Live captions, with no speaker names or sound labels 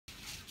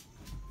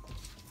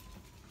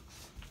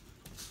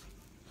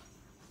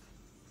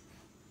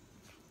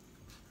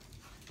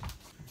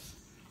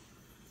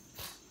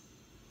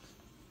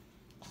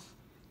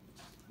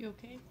You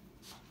okay?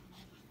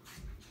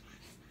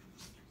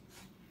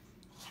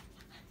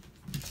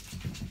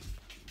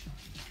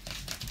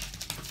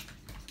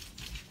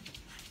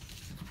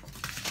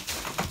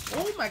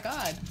 Oh my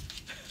god.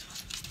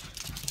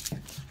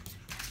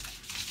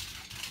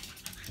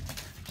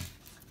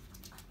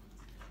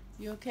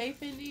 You okay,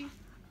 Fendi?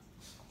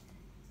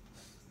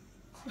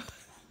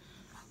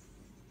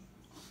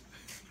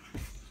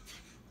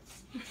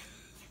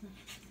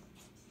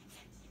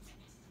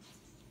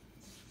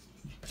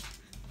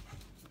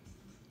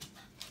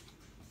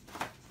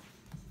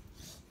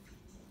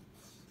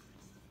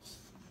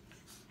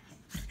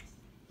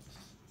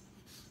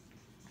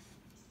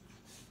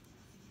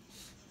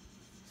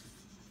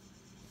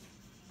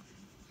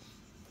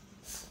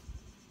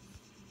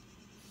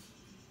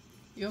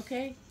 You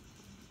okay?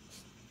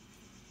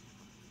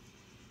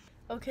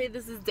 Okay,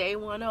 this is day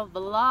one of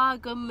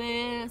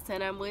Vlogmas,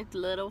 and I'm with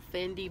little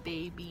Fendi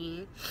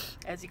baby.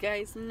 As you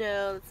guys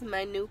know, it's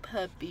my new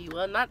puppy.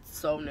 Well, not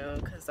so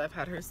new, because I've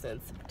had her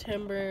since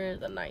September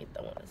the 9th,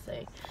 I want to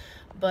say.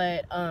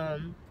 But,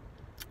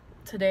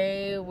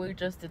 today we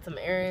just did some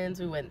errands.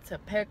 We went to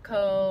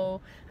Petco.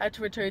 I had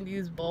to return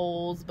these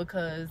bowls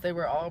because they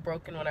were all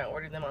broken when I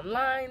ordered them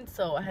online,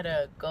 so I had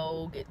to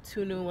go get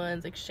 2 new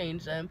ones,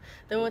 exchange them.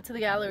 Then we went to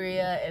the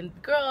Galleria, and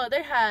girl,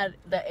 they had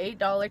the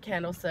 $8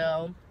 candle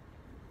sale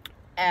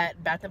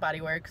at Bath and Body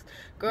Works.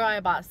 Girl,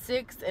 I bought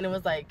 6 and it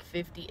was like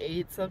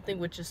 58 something,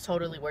 which is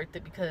totally worth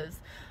it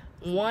because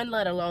one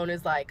let alone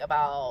is like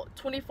about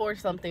 24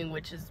 something,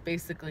 which is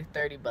basically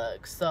 30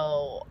 bucks.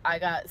 So I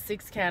got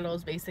 6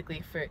 candles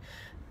basically for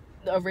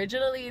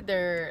originally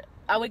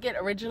I would get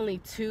originally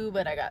 2,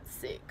 but I got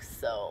 6,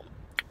 so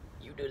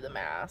you do the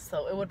math.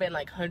 So it would have been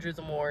like hundreds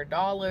of more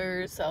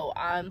dollars. So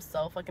I'm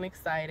so fucking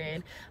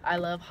excited. I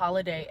love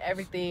holiday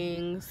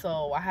everything,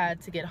 so I had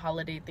to get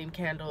holiday themed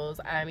candles.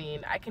 I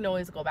mean, I can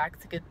always go back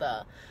to get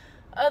the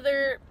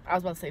other, I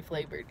was about to say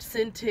flavored,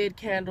 scented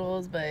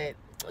candles, but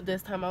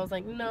this time I was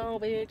like, no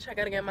bitch, I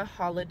gotta get my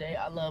holiday.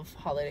 I love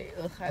holiday.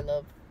 Ugh, I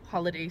love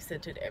holiday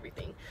scented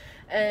everything.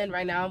 And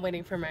right now I'm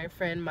waiting for my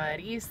friend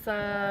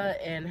Marisa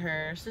and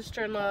her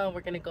sister-in-law.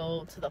 We're gonna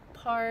go to the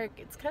park.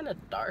 It's kind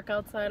of dark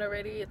outside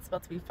already. It's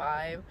about to be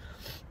 5,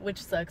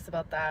 which sucks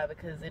about that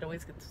because it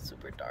always gets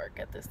super dark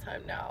at this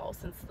time now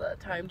since the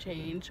time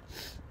change.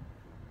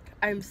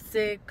 I'm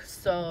sick,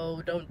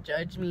 so don't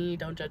judge me,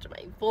 don't judge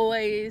my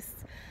voice.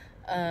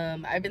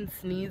 I've been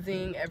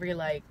sneezing every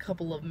like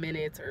couple of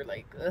minutes, or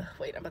like,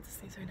 wait, I'm about to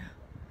sneeze right now.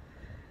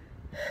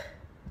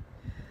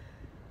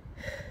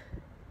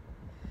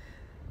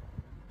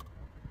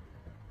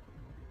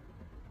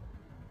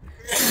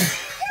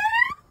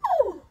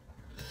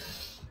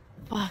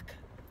 Fuck.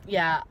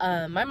 Yeah,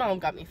 my mom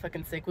got me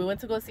fucking sick. We went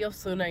to go see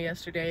Osuna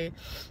yesterday,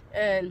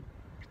 and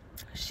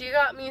she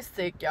got me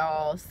sick,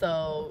 y'all.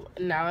 So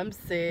now I'm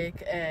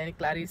sick, and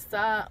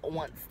Clarissa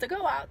wants to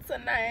go out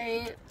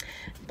tonight.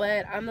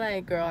 But I'm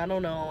like, girl, I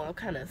don't know. I'm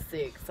kind of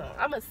sick, so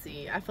I'ma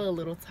see. I feel a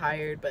little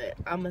tired, but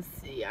I'ma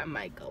see. I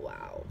might go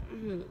out.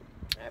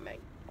 I might.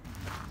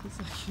 He's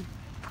so cute.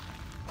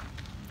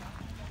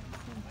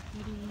 So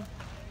pretty.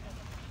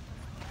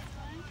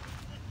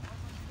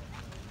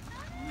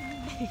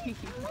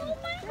 Oh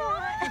my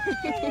gosh!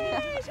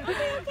 Okay.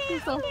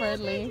 He's so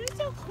friendly. You're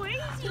so crazy.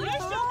 You're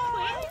so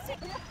crazy.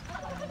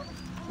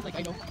 He's like,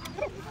 I know.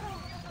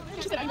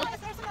 She said, I know.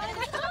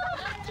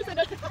 She said,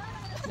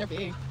 they're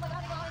big.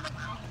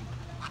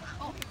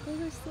 Oh,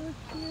 those are so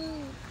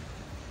cute.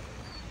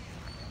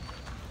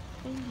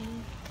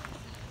 Fendi.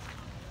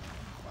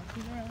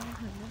 Walking around in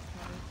this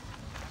house.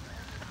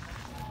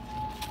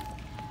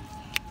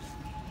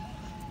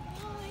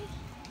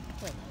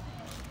 Wait.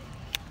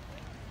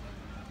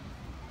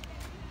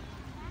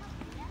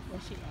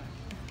 Where's she at?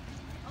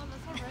 Oh,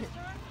 that's a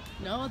restaurant?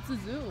 No, it's a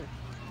zoo.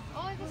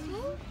 Oh, it's a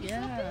zoo?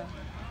 Yeah.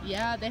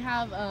 Yeah, they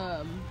have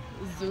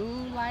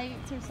zoo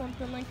lights or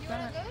something like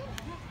that.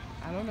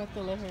 I don't know if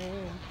they'll let her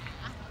in.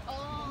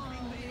 Oh,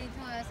 you need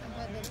to ask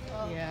about this.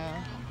 Oh.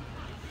 Yeah.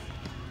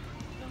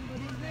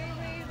 But it's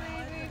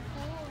very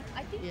cool.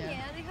 I think,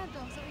 yeah, they have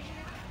dogs over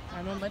here. I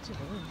don't know much of it.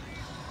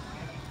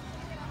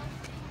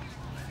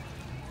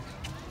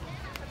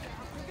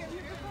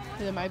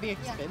 It might be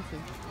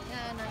expensive.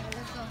 Yeah, no,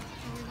 let's go.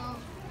 Can we go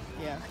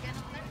Yeah. again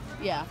over there?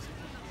 Yeah.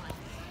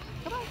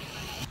 Come on.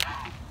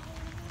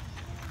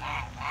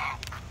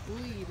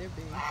 Ooh, they're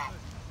big.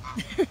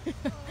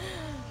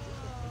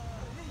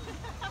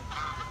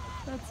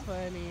 That's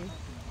funny.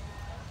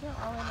 They're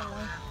all in a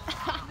line.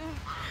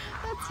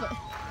 That's funny.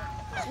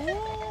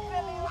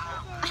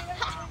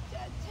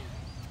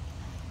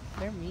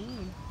 They're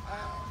mean.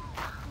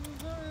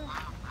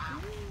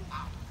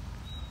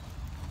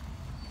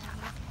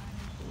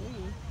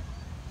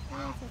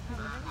 Oh, so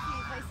pretty. Let me see.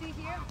 If I see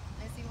here,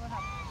 I see what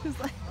happens. She's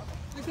like,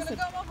 We're gonna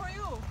come up for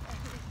you.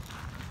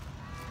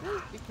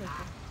 ooh, be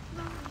careful.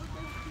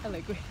 I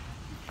like it.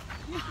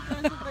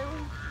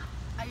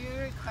 Are you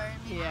recording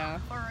me? Yeah.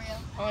 For real?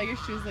 Oh, your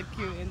shoes look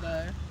cute in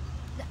the.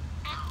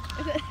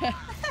 I'm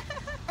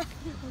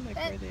like,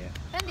 where are they at?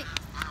 Fendi,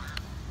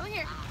 come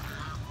here.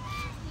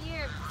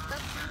 Here, stop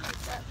doing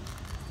like that.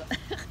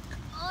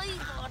 Ay,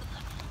 gorda.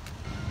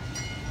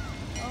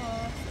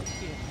 Oh, so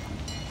cute.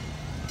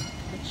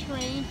 The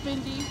train,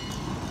 Fendi.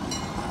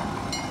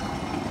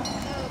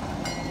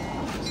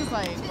 She's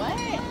like, what?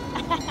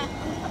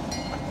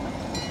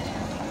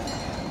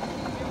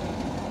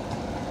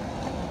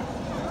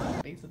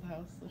 Base of the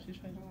house, so she's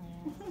trying to.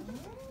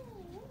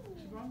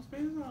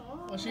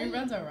 Well, she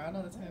runs around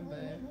all the time,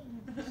 but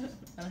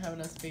I don't have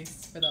enough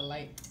space for the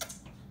light.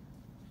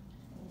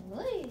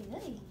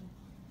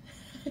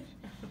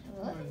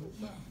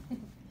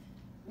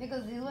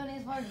 Because this one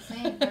is for the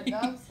same for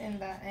dogs and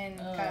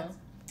cats.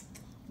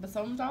 But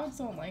some dogs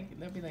don't like it.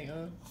 They'll be like,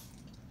 yummy.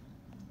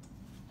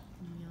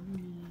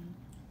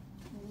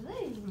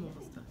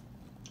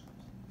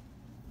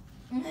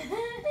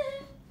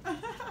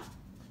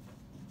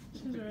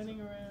 She's running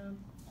around.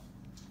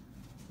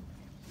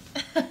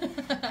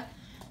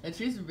 And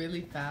she's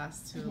really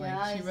fast too. Yeah,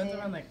 like she runs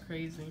around like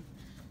crazy.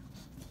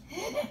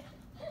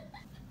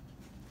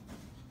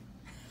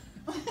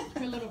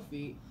 Her little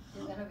feet.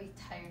 You're gonna be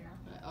tired now.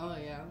 Oh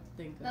yeah,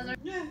 thank God. I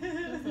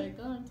was like,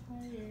 oh, I'm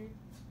tired.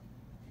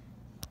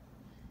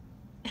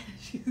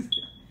 She's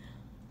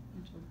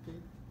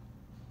jumping.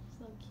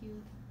 So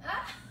cute.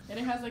 And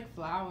it has like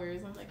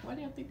flowers. I'm like, why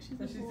do you think she's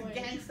a boy? She's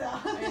a gangsta.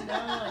 I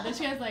know. And then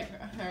she has like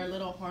her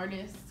little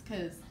harness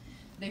because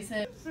they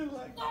said. She's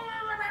like,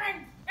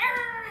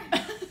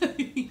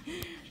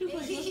 He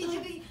put me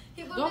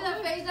in the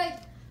face like.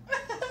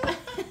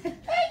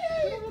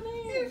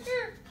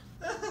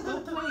 Go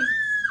play.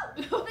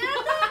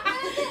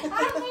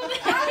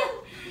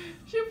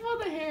 She pulled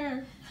the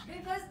hair.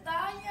 Because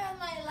Tanya and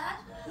my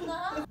lashes,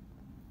 no?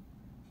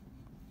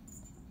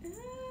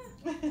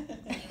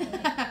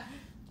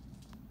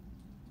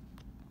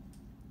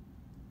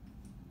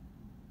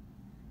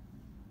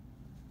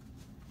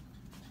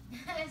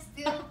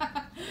 Still,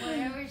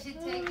 wherever she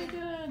takes it.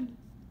 God.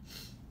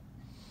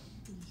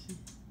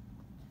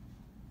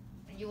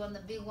 You want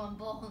the big one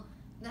ball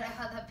that I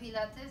had at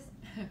Pilates?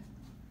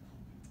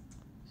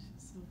 She's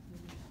so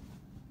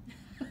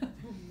funny.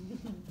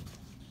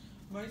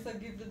 Marisa,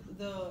 give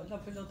the la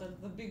pelota,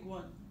 the big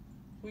one.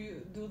 Who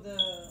you do the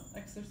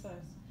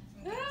exercise?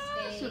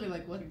 She'll be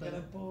like, what You the?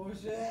 gotta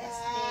push it.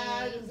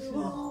 Stay.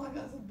 Oh, I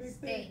got some big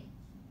Stay.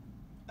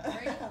 thing.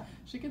 Ready?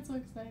 She gets so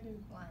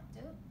excited. 1,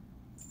 2.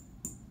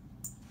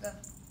 Go.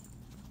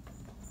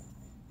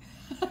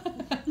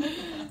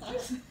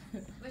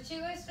 But she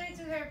goes straight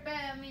to her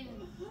bed. I mean,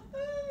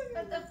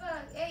 what the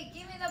fuck? Hey,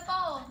 give me the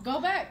ball.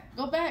 Go back.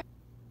 Go back.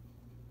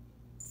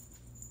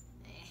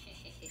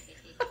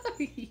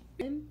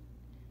 1,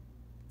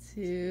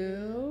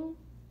 2,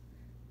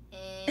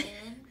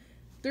 And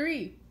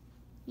 3.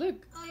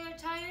 Look. oh, you're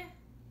tired?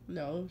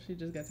 No, she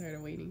just got tired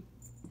of waiting.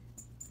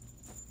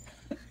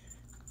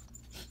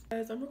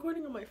 Guys, I'm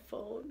recording on my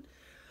phone.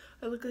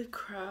 I look like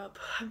crap.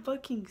 I'm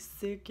fucking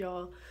sick,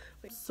 y'all.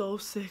 Like, so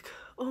sick.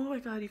 Oh my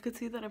god, you could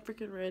see that I'm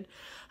freaking red.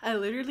 I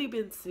literally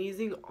been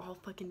sneezing all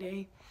fucking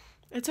day.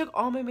 I took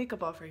all my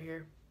makeup off right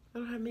here. I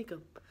don't have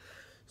makeup.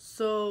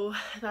 So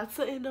that's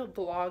the end of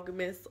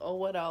Vlogmas or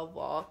whatever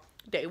vlog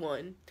day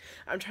 1.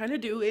 I'm trying to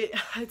do it.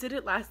 I did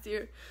it last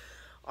year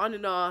on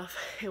and off.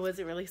 It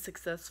wasn't really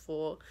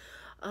successful.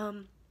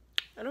 I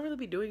don't really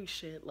be doing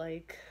shit.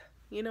 Like,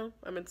 you know,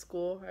 I'm in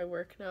school. I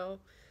work now.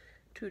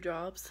 2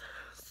 jobs.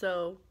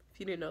 So if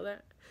you didn't know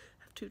that,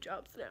 I have 2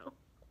 jobs now.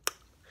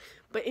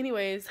 But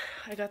anyways,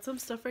 I got some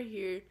stuff right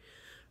here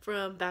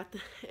from Bath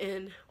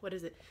and what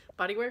is it?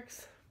 Body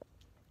Works.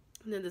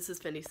 And then this is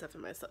Fendi stuff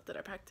and my stuff that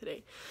I packed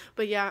today.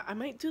 But yeah, I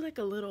might do like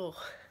a little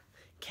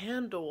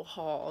candle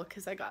haul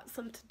because I got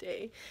some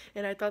today.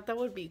 And I thought that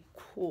would be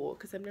cool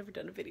because I've never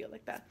done a video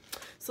like that.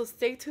 So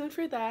stay tuned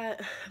for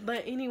that.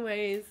 But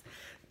anyways,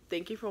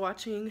 thank you for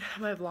watching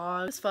my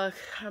vlog. As fuck,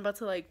 I'm about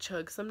to like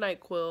chug some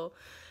NyQuil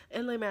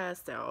and lay my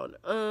ass down.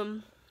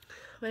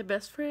 My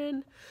best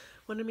friend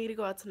wanted me to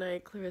go out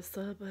tonight,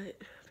 Clarissa,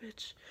 but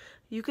bitch,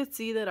 you could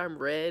see that I'm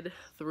red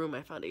through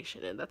my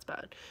foundation, and that's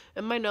bad.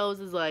 And my nose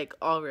is like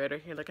all red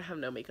right here, like I have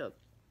no makeup,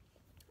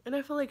 and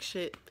I feel like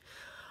shit.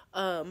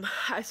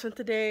 I spent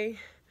the day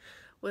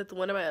with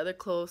one of my other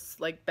close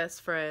like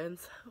best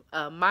friends,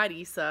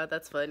 Marisa.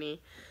 That's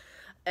funny.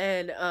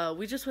 And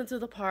we just went to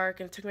the park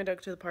and took my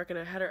dog to the park, and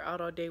I had her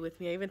out all day with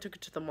me. I even took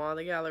her to the mall,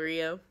 the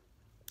Galleria,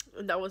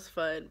 and that was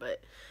fun.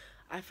 But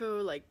I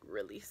feel like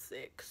really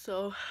sick,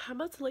 so I'm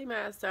about to lay my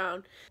ass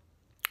down.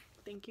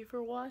 Thank you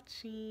for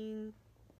watching.